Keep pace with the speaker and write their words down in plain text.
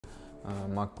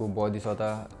म्हाका बहुत दिसता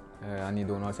आनी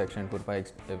 2 वर्स एक्सटेंड करपा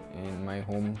इन माय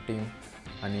होम टीम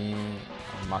आनी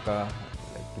म्हाका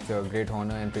it's a great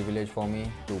Honor and privilege for me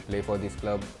to play for these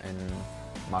club and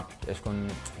म्हाका अशें करून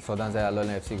सदां जाय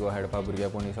आसलेलें FC गोवा खेळपा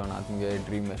भुरगेपणी दिसोन आतां मुगे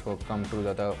ड्रीम अशें करून कम ट्रू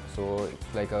जाता so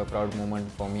it's like a proud moment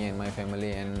for me and my family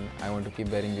and I want to keep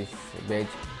bearing these beige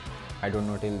I don't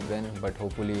know till when, but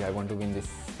hopefully I want to win this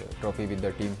trophy with the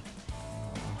team.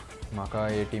 म्हाका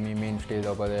हे टीमी main stay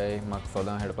जावपा जाय म्हाका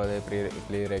सदां खेळपा जाय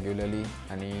play regularly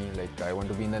आनी लायक I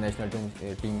want to be in the national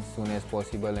team soon as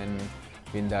possible and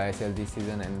win the ISL this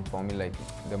season. And for me, like,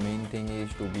 the main thing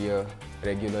is to be a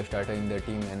regular starter in the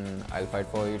team, and I'll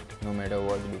fight for it no matter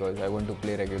what because I want to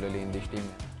play regularly in this team.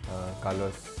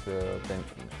 Carlos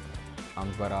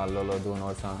आमकां आसलोलो 2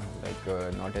 वर्सां like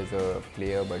not as a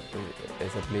player but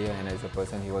as a player and as a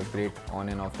person he was great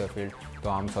on and off the field. तो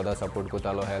आम सदां support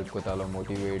करतालो, help करतालो,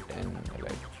 motivate and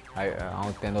लायक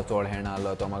हांव तेन्ना चड खेळना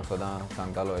आसलो तो म्हाका सदां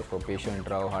सांगतालो एशें कोन्न पेशंट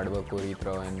राव, हार्डवर्क करीत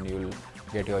Rao and you will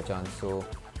get your chance. सो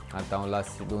आतां हांव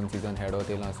लास्ट 2 सीझन खेळोत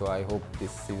येयला सो I hope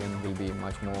these season we'll be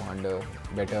much more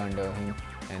better under him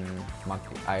and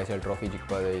म्हाका ISL ट्रॉफी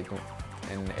जिखपा जाय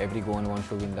हितून and every Goan wants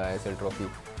to win the ISL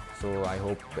trophy. So I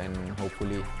hope and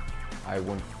hopefully I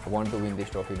want to win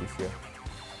this trophy this year.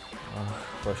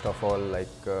 First of all,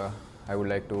 like I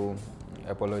would like to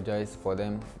apologize for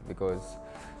them because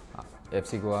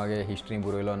FC Goa ge history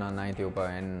buroilo na nahi theupa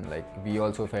and like we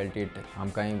also felt it.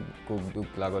 आमकांय खूब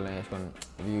दुख लागोलें अशें करून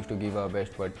we used to give our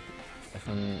best but अशें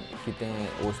करून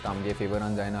कितें वस्त आमगे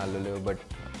फेवरान जायना आसलेल्यो but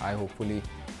I hopefully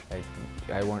like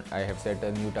I have set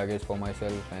a new targets for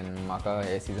myself and म्हाका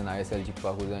हे season ISL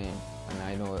जिखपाकूच जाय and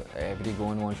I know every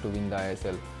goan wants to win the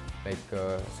ISL like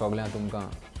सगळ्यांक तुमकां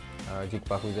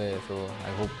जिखपाकूच जाय so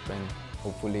I hope and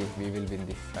hopefully we will win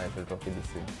this ISL trophy this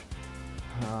season.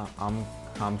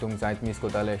 आम तुमकां जायत miss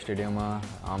करताले स्टेडियमा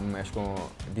आम अशें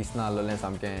करून दिसना आसलोलें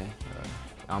सामकें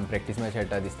आम प्रॅक्टीस मॅच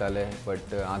खेळटा दिसताले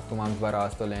बट आतां तुम आमकां बरो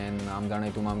आसतलें एंड आम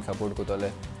जाणाय तुम आमकां सपोर्ट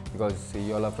करतले because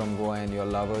you all are from Goa and you all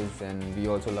love us and we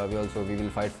also love you all, so we will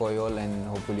fight for you all and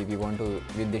hopefully we want to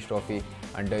win this trophy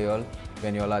under you all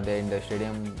when you all are there in the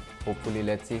stadium. Hopefully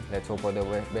let's hope for the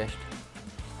best.